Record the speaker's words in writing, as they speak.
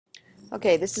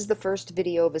Okay, this is the first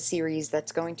video of a series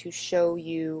that's going to show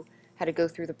you how to go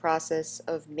through the process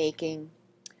of making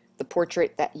the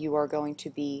portrait that you are going to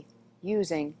be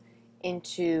using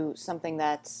into something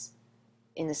that's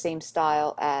in the same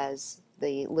style as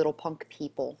the Little Punk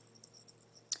People.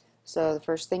 So the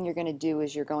first thing you're going to do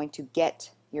is you're going to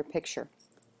get your picture.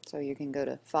 So you can go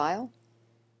to File,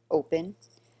 Open.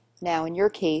 Now in your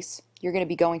case, you're going to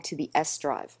be going to the S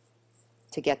drive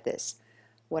to get this.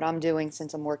 What I'm doing,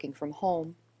 since I'm working from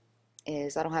home,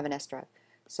 is I don't have an S drive.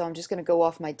 So I'm just going to go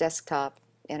off my desktop,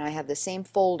 and I have the same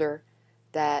folder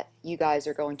that you guys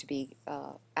are going to be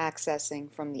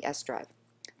accessing from the S drive.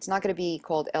 It's not going to be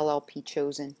called LLP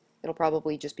Chosen. It'll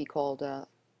probably just be called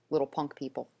Little Punk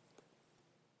People.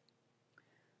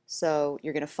 So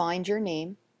you're going to find your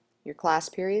name, your class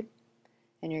period,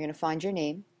 and you're going to find your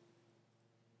name,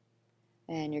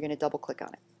 and you're going to double click on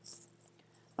it.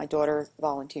 My daughter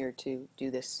volunteered to do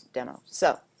this demo.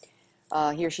 So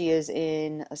here she is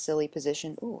in a silly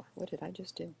position. Ooh, what did I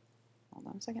just do? Hold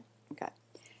on a second. Okay.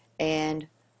 And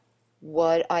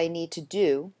what I need to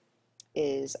do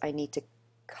is I need to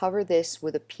cover this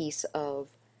with a piece of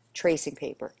tracing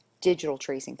paper, digital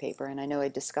tracing paper. And I know I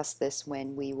discussed this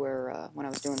when we were when I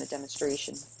was doing the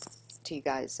demonstration to you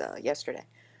guys yesterday.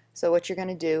 So what you're going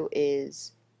to do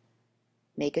is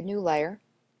make a new layer.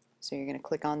 So you're going to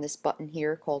click on this button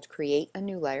here called Create a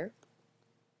New Layer.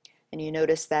 And you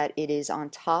notice that it is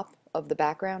on top of the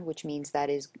background, which means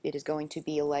that it is going to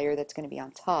be a layer that's going to be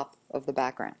on top of the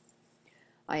background.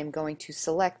 I am going to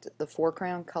select the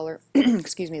foreground color,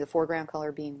 excuse me, the foreground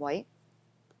color being white.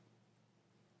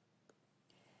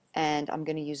 And I'm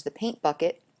going to use the paint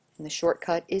bucket, and the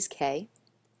shortcut is K.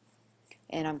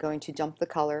 And I'm going to dump the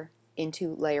color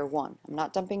into layer 1. I'm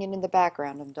not dumping it in the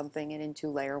background, I'm dumping it into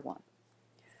layer 1.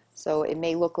 So it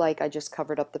may look like I just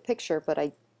covered up the picture, but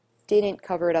I didn't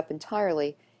cover it up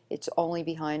entirely. It's only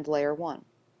behind layer 1.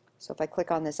 So if I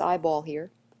click on this eyeball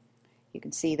here, you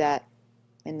can see that,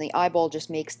 and the eyeball just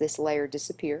makes this layer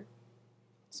disappear.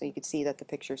 So you can see that the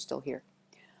picture is still here.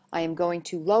 I am going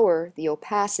to lower the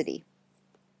opacity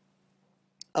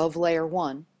of layer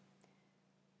 1,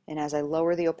 and as I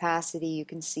lower the opacity, you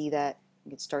can see that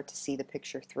you can start to see the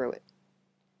picture through it.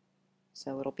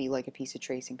 So it'll be like a piece of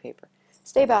tracing paper.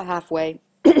 Stay about halfway,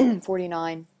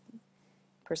 49%,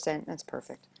 that's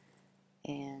perfect.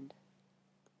 And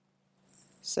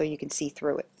so you can see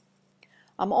through it.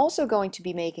 I'm also going to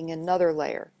be making another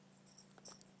layer.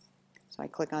 So I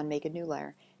click on Make a New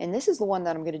Layer. And this is the one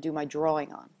that I'm going to do my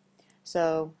drawing on.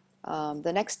 So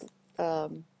the next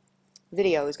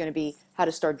video is going to be how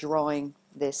to start drawing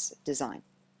this design.